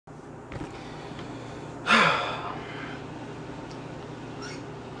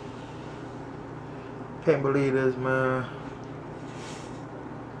Can't believe this, man.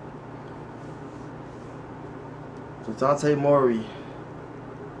 Dejounte Murray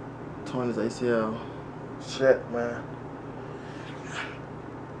torn his ACL. Shit, man.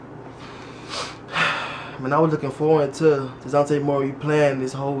 Man, I was looking forward to Dejounte Murray playing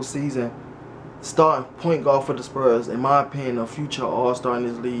this whole season. Starting point guard for the Spurs. In my opinion, a future all-star in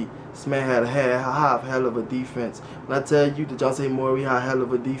this league. This man had a hell of a defense. When I tell you Dejounte Murray had a hell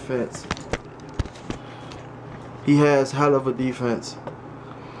of a defense. He has hell of a defense.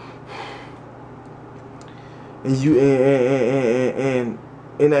 And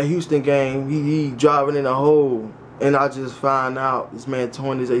in that Houston game, he driving in a hole, and I just find out this man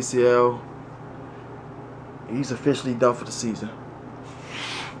torn his ACL. He's officially done for the season.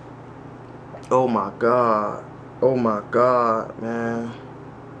 Oh my God. Oh my God, man.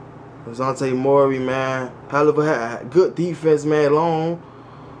 Dejounte Murray, man. Hell of a good defense, man. Long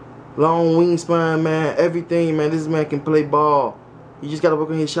wingspan, man. Everything, man. This man can play ball. You just gotta work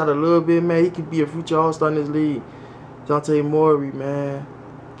on his shot a little bit, man. He could be a future all-star in this league. Dejounte Murray, man.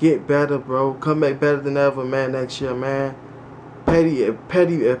 Get better, bro. Come back better than ever, man, next year, man.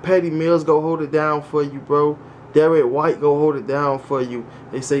 Patty Mills go hold it down for you, bro. Derek White go hold it down for you.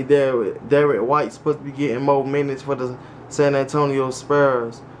 They say Derek White's supposed to be getting more minutes for the San Antonio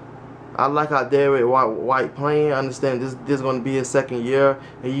Spurs. I like how Derek White playing. I understand this is going to be his second year,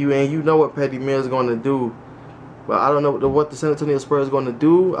 and you know what Patty Mills is going to do. But I don't know what the San Antonio Spurs are going to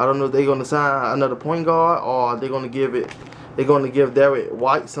do. I don't know if they're going to sign another point guard, or they're going to give Derek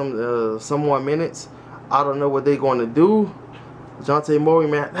White some more minutes. I don't know what they're going to do. Dejounte Murray,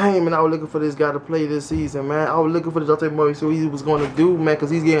 man, dang, man, I was looking for this guy to play this season, man. I was looking for Dejounte Murray, so he was going to do, man, because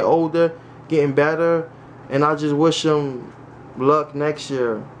he's getting older, getting better, and I just wish him luck next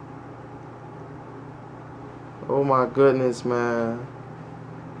year. Oh my goodness, man.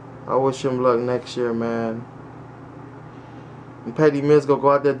 I wish him luck next year, man. And Patty Mills gonna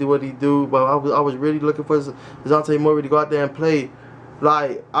go out there and do what he do, but I was really looking for Dejounte Murray to go out there and play.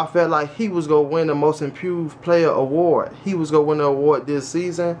 Like, I felt like he was gonna win the Most Improved Player award. He was gonna win the award this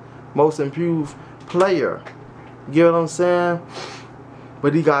season, Most Improved Player. You get what I'm saying?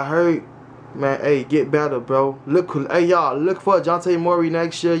 But he got hurt. Man, hey, get better, bro. Hey, y'all, look for Dejounte Murray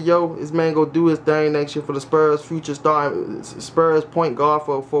next year, yo. This man gonna do his thing next year for the Spurs. Future starting Spurs point guard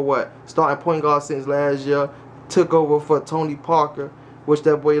for what? Starting point guard since last year. Took over for Tony Parker. Wish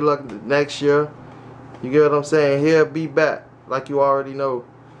that boy luck next year. You get what I'm saying? He'll be back, like you already know.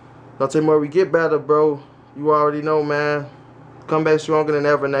 Dejounte Murray, get better, bro. You already know, man. Come back stronger than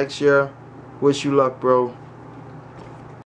ever next year. Wish you luck, bro.